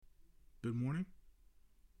Good morning,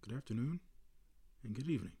 good afternoon, and good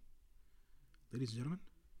evening. Ladies and gentlemen,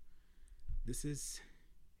 this is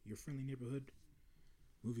your friendly neighborhood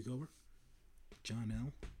moviegoer, John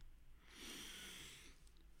L.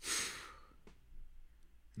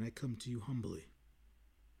 And I come to you humbly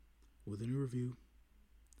with a new review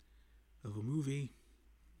of a movie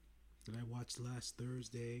that I watched last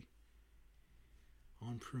Thursday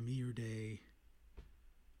on premiere day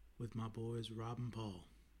with my boys Rob and Paul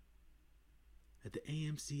at the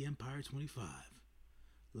AMC Empire 25,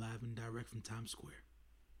 live and direct from Times Square.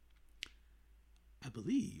 I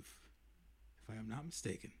believe, if I am not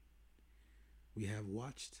mistaken, we have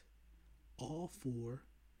watched all 4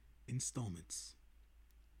 installments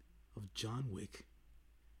of John Wick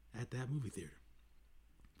at that movie theater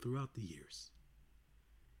throughout the years.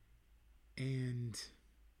 And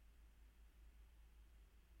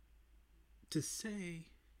to say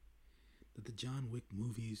that the John Wick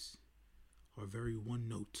movies are very one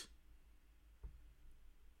note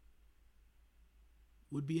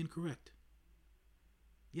would be incorrect.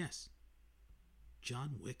 Yes,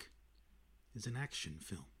 John Wick is an action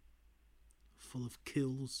film full of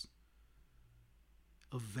kills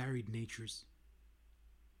of varied natures,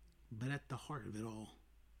 but at the heart of it all,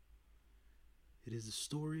 it is the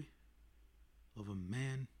story of a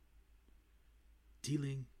man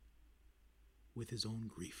dealing with his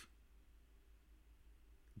own grief.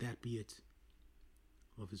 That be it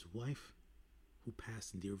of his wife, who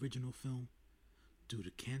passed in the original film due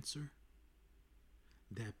to cancer.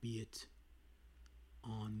 That be it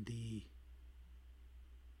on the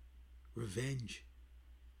revenge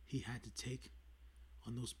he had to take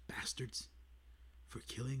on those bastards for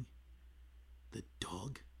killing the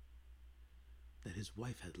dog that his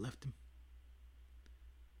wife had left him.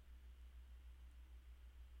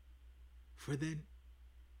 For then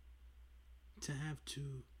to have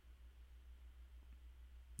to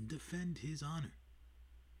defend his honor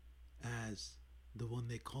as the one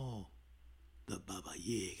they call the Baba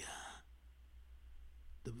Yaga,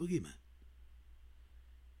 the boogeyman.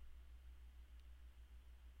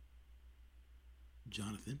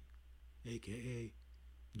 Jonathan, aka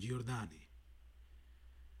Giordani.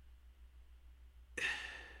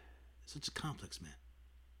 Such a complex man.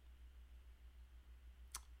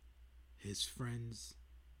 His friends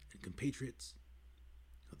and compatriots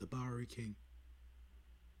of the Bowery King,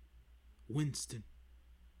 Winston,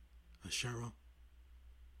 Ashara,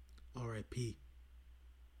 R.I.P.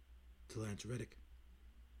 to Lance Reddick.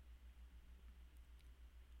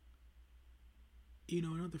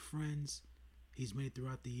 And other friends he's made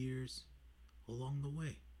throughout the years along the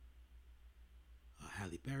way.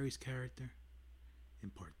 Halle Berry's character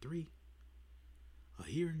in part 3.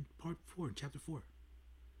 Here in part 4, in chapter 4.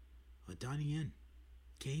 Donnie Yen,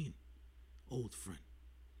 Kane, old friend.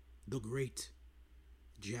 The great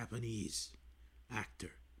Japanese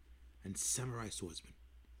actor and samurai swordsman,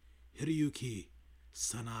 Hiroyuki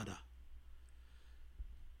Sanada.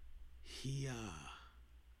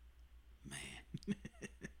 Man.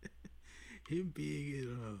 Him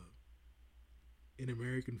being in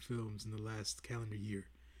American films in the last calendar year,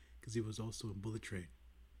 because he was also in Bullet Train,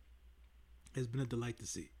 has been a delight to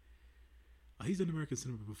see. He's done American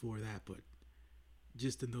cinema before that, but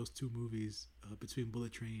just in those 2 movies, between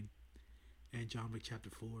Bullet Train and John Wick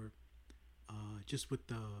Chapter 4, just with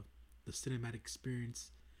the cinematic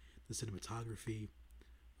experience, the cinematography,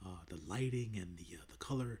 the lighting, and the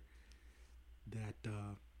color that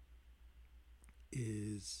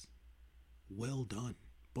is well done,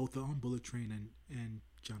 both on Bullet Train and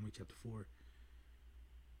John Wick Chapter 4.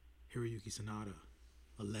 Hiroyuki Sanada,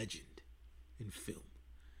 a legend in film.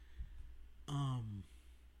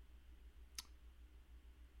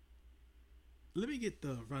 Let me get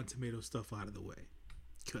the Rotten Tomatoes stuff out of the way,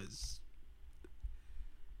 because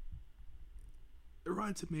the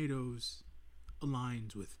Rotten Tomatoes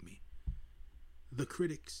aligns with me. The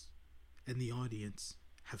critics and the audience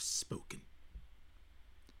have spoken.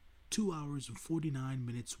 2 hours and 49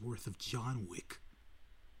 minutes worth of John Wick.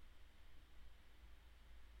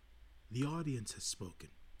 The audience has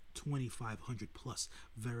spoken. 2,500 plus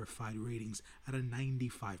verified ratings at a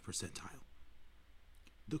 95 percentile.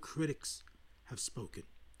 The critics have spoken.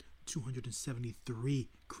 273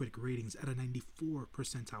 critic ratings at a 94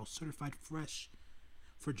 percentile, certified fresh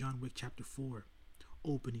for John Wick Chapter 4.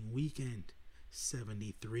 Opening weekend,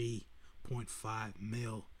 73.5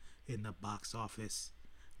 mil in the box office.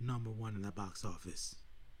 Number 1 in the box office.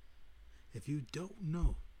 If you don't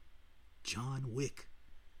know John Wick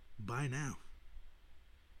by now,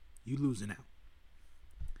 you losing out.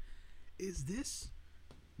 Is this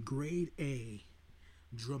grade A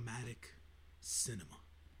dramatic cinema?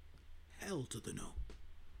 hell to the no.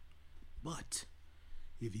 But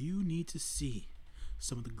if you need to see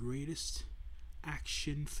some of the greatest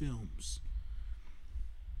action films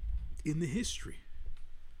in the history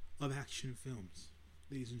of action films,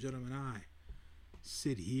 ladies and gentlemen, I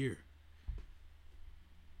sit here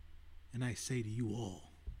and I say to you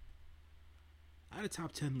all, I had a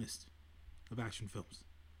top 10 list of action films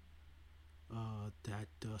that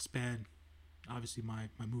span, obviously, my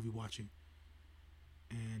movie watching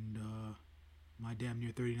and my damn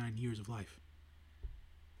near 39 years of life.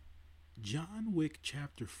 John Wick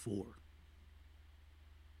Chapter 4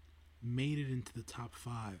 made it into the top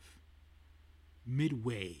 5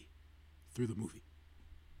 midway through the movie.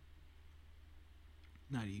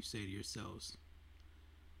 Now, do you say to yourselves,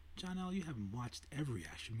 John L., you haven't watched every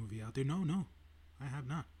action movie out there? No, I have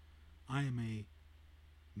not. I am a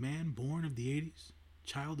man born of the 80s,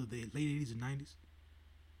 child of the late 80s and 90s.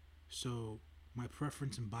 So my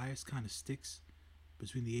preference and bias kind of sticks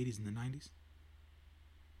between the 80s and the 90s.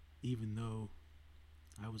 Even though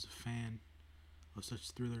I was a fan of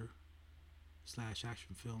such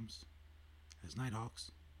thriller/action films as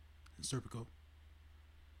Nighthawks and Serpico,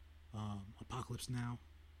 Apocalypse Now,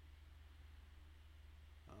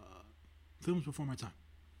 films before my time.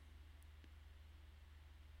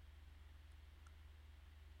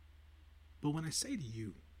 But when I say to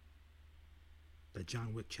you that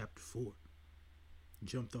John Wick Chapter 4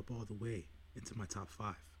 jumped up all the way into my top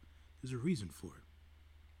 5, there's a reason for it.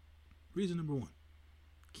 Reason number 1,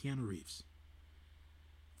 Keanu Reeves.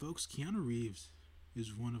 Folks, Keanu Reeves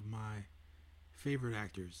is one of my favorite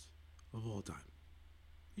actors of all time.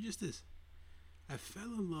 He just is. I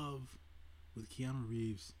fell in love with Keanu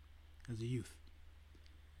Reeves as a youth.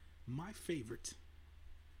 My favorite,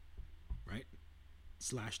 right,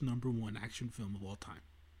 / number 1 action film of all time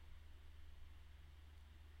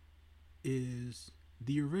is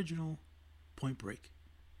the original Point Break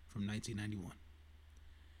from 1991.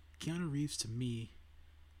 Keanu Reeves, to me,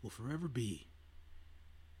 will forever be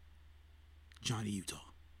Johnny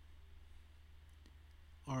Utah.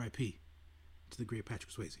 R.I.P. to the great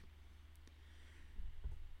Patrick Swayze.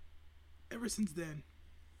 Ever since then,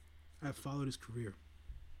 I've followed his career.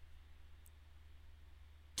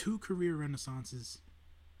 2 career renaissances,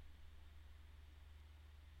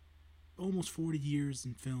 almost 40 years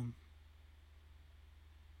in film,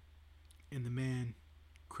 and the man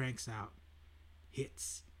cranks out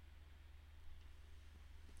hits.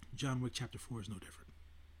 John Wick Chapter 4 is no different.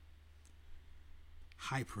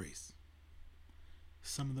 High praise.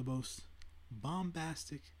 Some of the most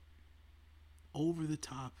bombastic,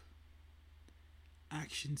 over-the-top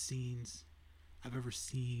action scenes I've ever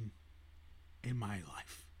seen in my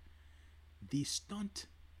life. The stunt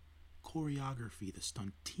choreography, the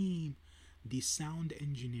stunt team, the sound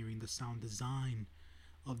engineering, the sound design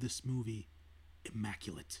of this movie,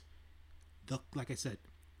 immaculate. Like I said,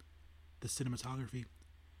 the cinematography,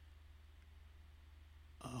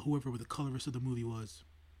 whoever the colorist of the movie was,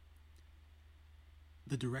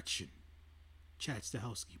 the direction, Chad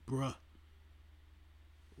Stahelski, bruh,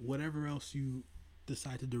 whatever else you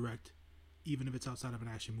decide to direct, even if it's outside of an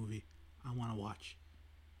action movie, I want to watch.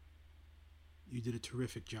 You did a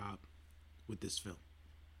terrific job with this film.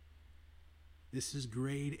 This is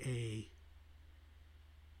grade A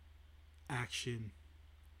action,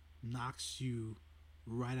 knocks you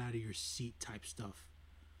right out of your seat type stuff.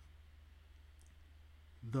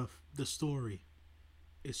 The story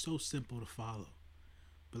is so simple to follow,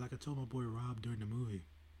 but like I told my boy Rob during the movie,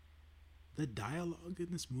 the dialogue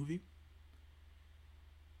in this movie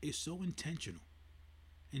is so intentional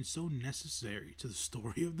and so necessary to the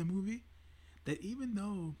story of the movie that even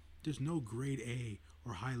though there's no grade A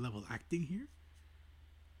or high level acting here,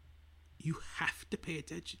 you have to pay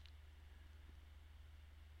attention.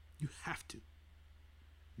 You have to.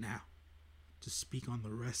 Now, to speak on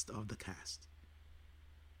the rest of the cast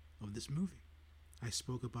of this movie, I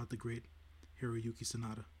spoke about the great Hiroyuki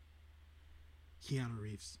Sanada, Keanu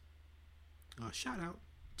Reeves. Shout out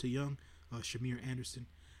to young Shamir Anderson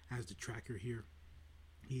as the tracker here.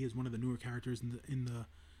 He is one of the newer characters in the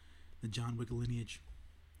John Wick lineage.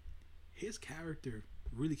 His character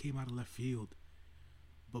really came out of left field,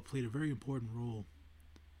 but played a very important role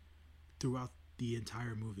throughout the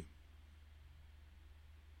entire movie.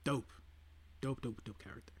 Dope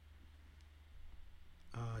character.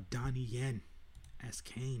 Donnie Yen as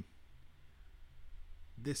Kane.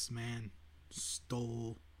 This man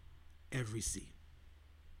stole every scene.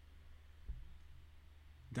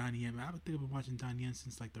 Donnie Yen, I think I've been watching Donnie Yen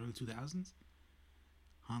since like the early 2000s.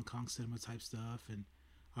 Hong Kong cinema type stuff, and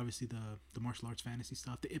obviously the martial arts fantasy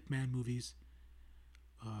stuff, the Ip Man movies.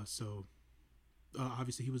 So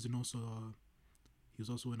Obviously, he was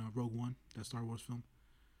also in Rogue One, that Star Wars film.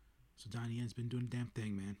 So Donnie Yen's been doing the damn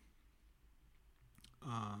thing, man.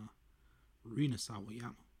 Rina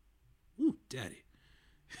Sawayama. Ooh, daddy.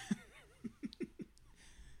 Let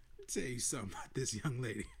me tell you something about this young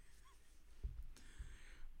lady.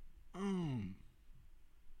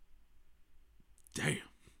 Damn.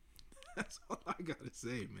 That's all I gotta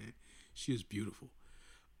say, man. She is beautiful.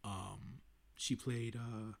 She played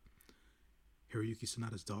Hiroyuki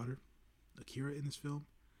Sanada's daughter, Akira, in this film.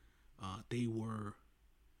 They were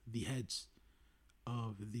the heads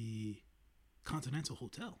of the Continental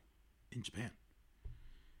Hotel in Japan.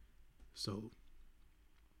 So,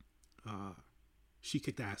 she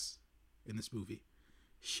kicked ass in this movie.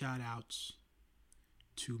 Shout outs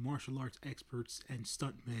to martial arts experts and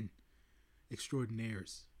stuntmen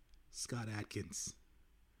extraordinaires, Scott Adkins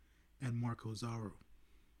and Marco Zarro.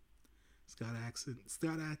 Scott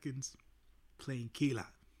Adkins playing Kila.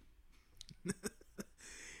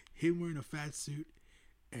 Him wearing a fat suit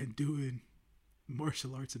and doing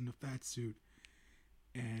martial arts in the fat suit,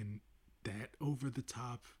 and that over the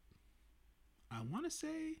top, I want to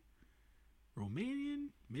say Romanian,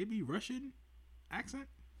 maybe Russian accent.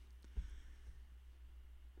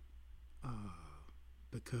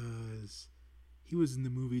 Because he was in the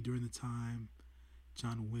movie during the time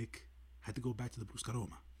John Wick had to go back to the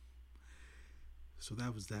Bruscaroma. So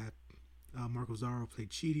that was that. Marco Zarro played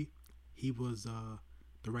Chidi. He was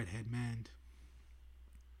the right hand man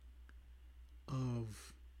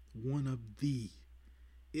of one of the,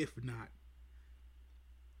 if not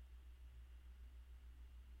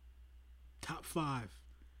top 5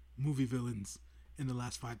 movie villains in the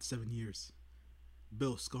last 5 to 7 years.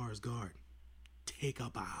 Bill Skarsgård. Take a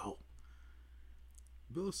bow.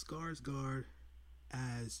 Bill Skarsgård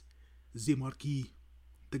as the Marquis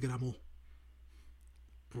de Gramont.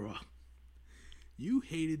 Bruh. You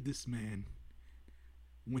hated this man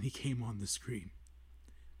when he came on the screen.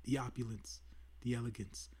 The opulence, the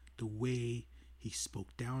elegance, the way he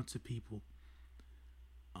spoke down to people,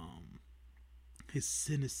 his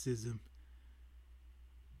cynicism,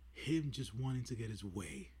 him just wanting to get his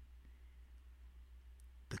way,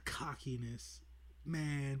 the cockiness.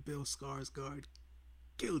 Man, Bill Skarsgård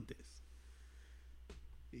killed this.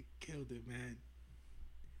 He killed it, man.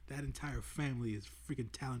 That entire family is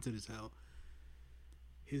freaking talented as hell.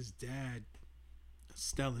 His dad,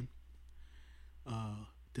 Stellan,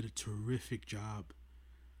 did a terrific job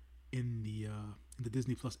in the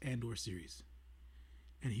Disney Plus Andor series,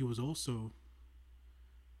 and he was also,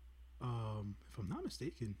 if I'm not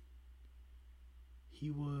mistaken,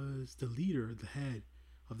 he was the leader, the head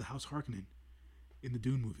of the House Harkonnen in the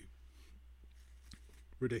Dune movie.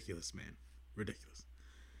 Ridiculous, man. Ridiculous.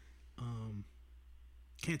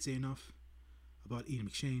 Can't say enough about Ian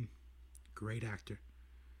McShane. Great actor.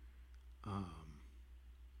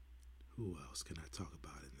 Who else can I talk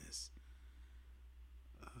about in this?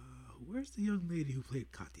 Where's the young lady who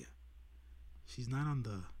played Katya? She's not on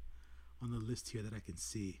the list here that I can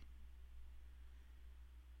see.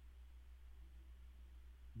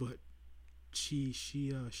 But she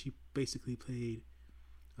basically played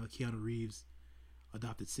Keanu Reeves'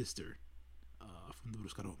 adopted sister from the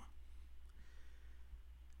Bruscaroma.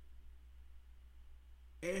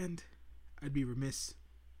 And I'd be remiss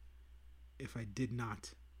if I did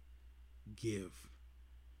not give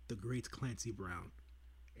the great Clancy Brown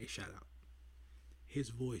a shout out. His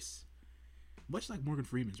voice, much like Morgan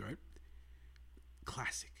Freeman's, right?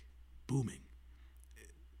 Classic, booming.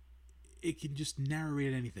 It can just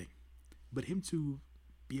narrate anything. But him to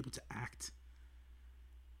be able to act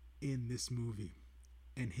in this movie,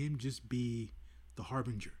 and him just be the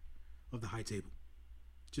harbinger of the high table,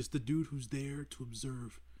 just the dude who's there to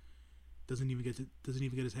observe, doesn't even get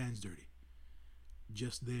his hands dirty,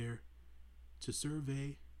 just there to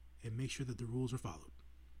survey and make sure that the rules are followed.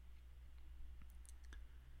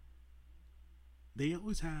 They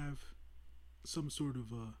always have some sort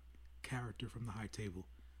of a character from the high table.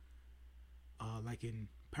 Like in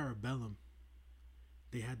Parabellum,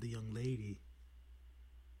 they had the young lady.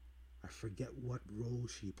 I forget what role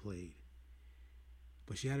she played,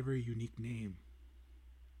 but she had a very unique name.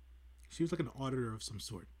 She was like an auditor of some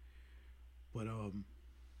sort, but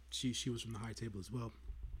she was from the high table as well.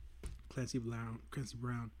 Clancy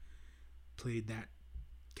Brown played that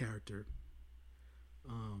character,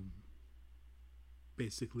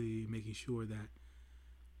 basically making sure that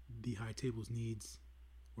the high table's needs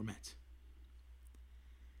were met.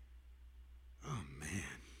 Oh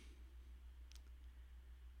man,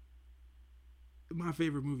 my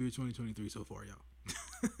favorite movie of 2023 so far,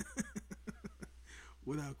 y'all.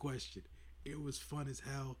 Without question, It was fun as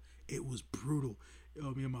hell. It was brutal.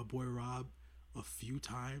 Me and my boy Rob, a few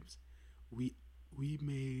times, we we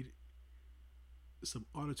made some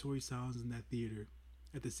auditory sounds in that theater.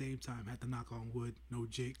 At the same time, had to knock on wood, no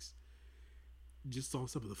jinx. Just saw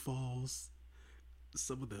some of the falls,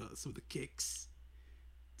 some of the kicks,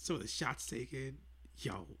 some of the shots taken.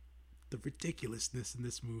 Yo, the ridiculousness in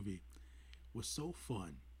this movie was so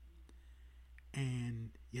fun and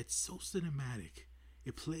yet so cinematic.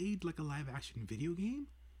 It played like a live action video game,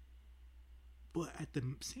 but at the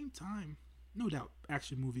same time, no doubt,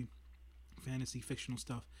 action movie, fantasy, fictional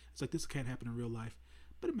stuff. It's like this can't happen in real life.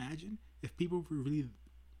 But imagine if people were really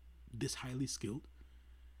this highly skilled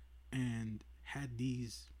and had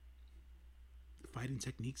these fighting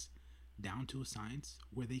techniques down to a science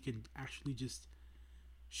where they can actually just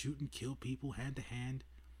shoot and kill people hand to hand,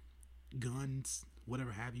 guns,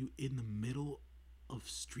 whatever have you, in the middle of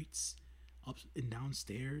streets, up and down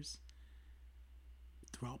stairs,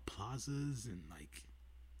 throughout plazas and like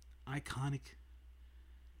iconic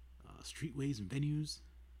streetways and venues.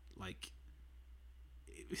 Like,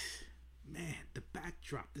 man, the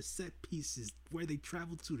backdrop, the set pieces, where they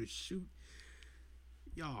travel to shoot.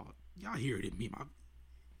 Y'all hear it in me,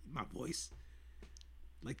 my voice.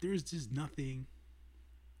 Like, there's just nothing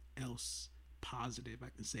else positive I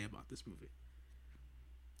can say about this movie.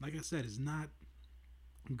 Like I said, it's not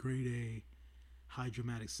grade A high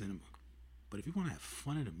dramatic cinema. But if you want to have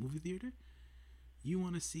fun in a movie theater, you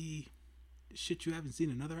want to see shit you haven't seen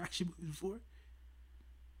in another action movie before,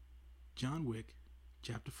 John Wick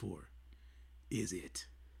Chapter 4 is it.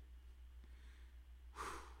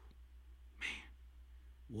 Man,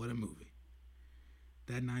 what a movie.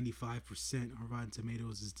 That 95% on Rotten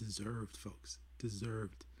Tomatoes is deserved, folks.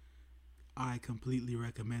 Deserved. I completely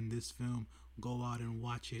recommend this film. Go out and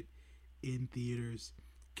watch it in theaters.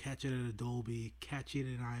 Catch it at a Dolby. Catch it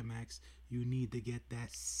in IMAX. You need to get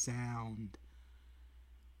that sound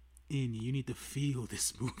in you. You need to feel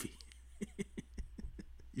this movie.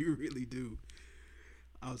 You really do.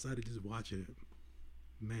 Outside of just watching it.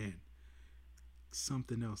 Man,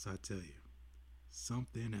 something else, I tell you.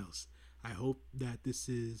 Something else. I hope that this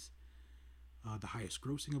is the highest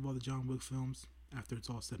grossing of all the John Wick films after it's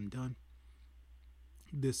all said and done.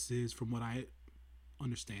 This is, from what I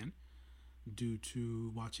understand, due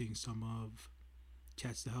to watching some of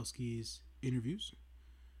Chad Stahelski's interviews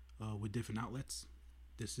with different outlets.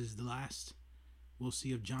 This is the last we'll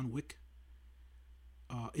see of John Wick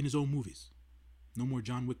in his own movies. No more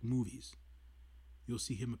John Wick movies. You'll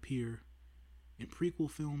see him appear in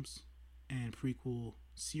prequel films and prequel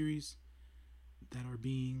series that are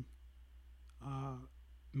being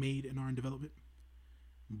made and are in development.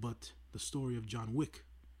 But the story of John Wick,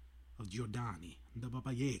 of Giordani, the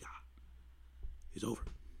Baba Yaga, is over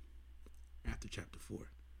after Chapter 4.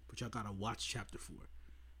 But y'all gotta watch Chapter 4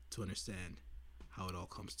 to understand how it all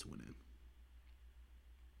comes to an end.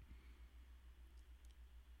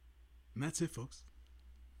 And that's it, folks.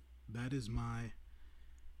 That is my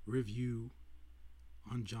review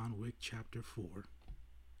on John Wick Chapter 4.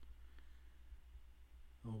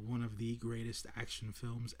 One of the greatest action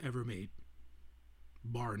films ever made,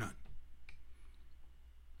 bar none.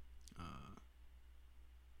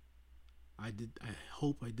 I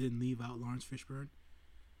hope I didn't leave out Lawrence Fishburne.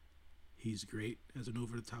 He's great as an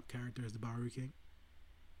over-the-top character as the Bowery King.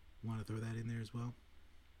 Want to throw that in there as well.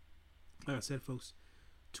 Like I said, folks,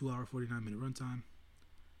 2 hour 49-minute runtime.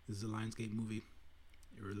 This is a Lionsgate movie.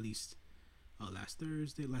 It released last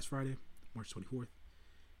Friday, March 24th.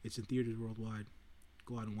 It's in theaters worldwide.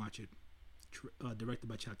 Go out and watch it. Directed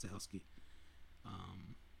by Chad Stahelski.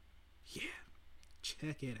 Yeah,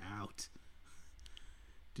 check it out.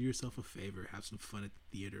 Do yourself a favor. Have some fun at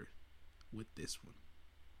the theater with this one.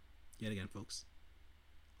 Yet again, folks,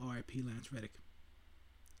 R.I.P. Lance Reddick.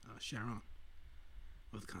 Sharon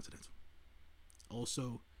of the Continental.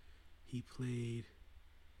 Also, he played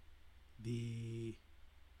the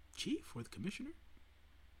chief or the commissioner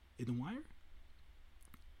in The Wire.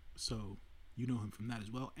 So, you know him from that as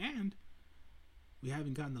well. And we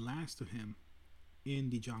haven't gotten the last of him in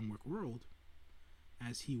the John Wick world,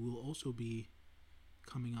 as he will also be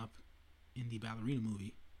coming up in the Ballerina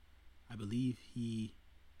movie. I believe he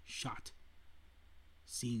shot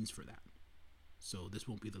scenes for that. So this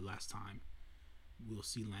won't be the last time we'll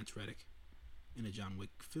see Lance Reddick in a John Wick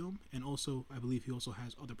film. And also, I believe he also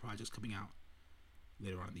has other projects coming out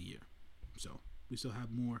later on in the year. So we still have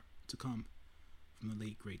more to come from the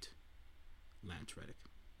late, great Lance Reddick.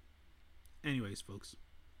 Anyways, folks,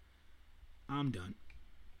 I'm done.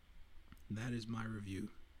 That is my review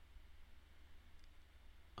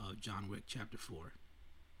of John Wick Chapter 4.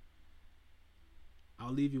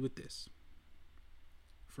 I'll leave you with this.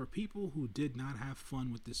 For people who did not have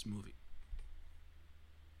fun with this movie,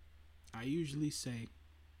 I usually say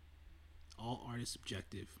all art is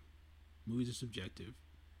subjective. Movies are subjective.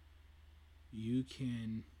 You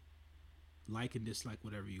can like and dislike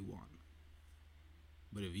whatever you want.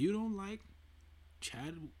 But if you don't like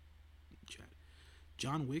John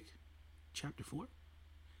Wick, Chapter 4,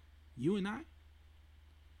 you and I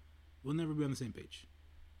will never be on the same page.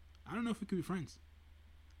 I don't know if we could be friends.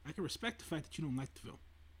 I can respect the fact that you don't like the film,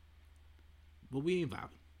 but we ain't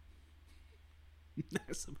vibing.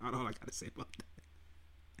 That's about all I gotta say about that.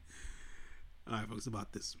 All right, folks,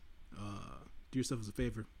 about this. Do yourselves a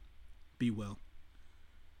favor. Be well.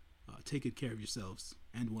 Take good care of yourselves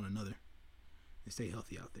and one another, and stay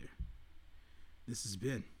healthy out there. This has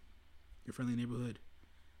been your friendly neighborhood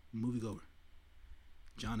moviegoer,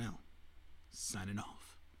 John L., signing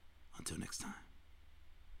off. Until next time.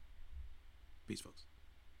 Peace, folks.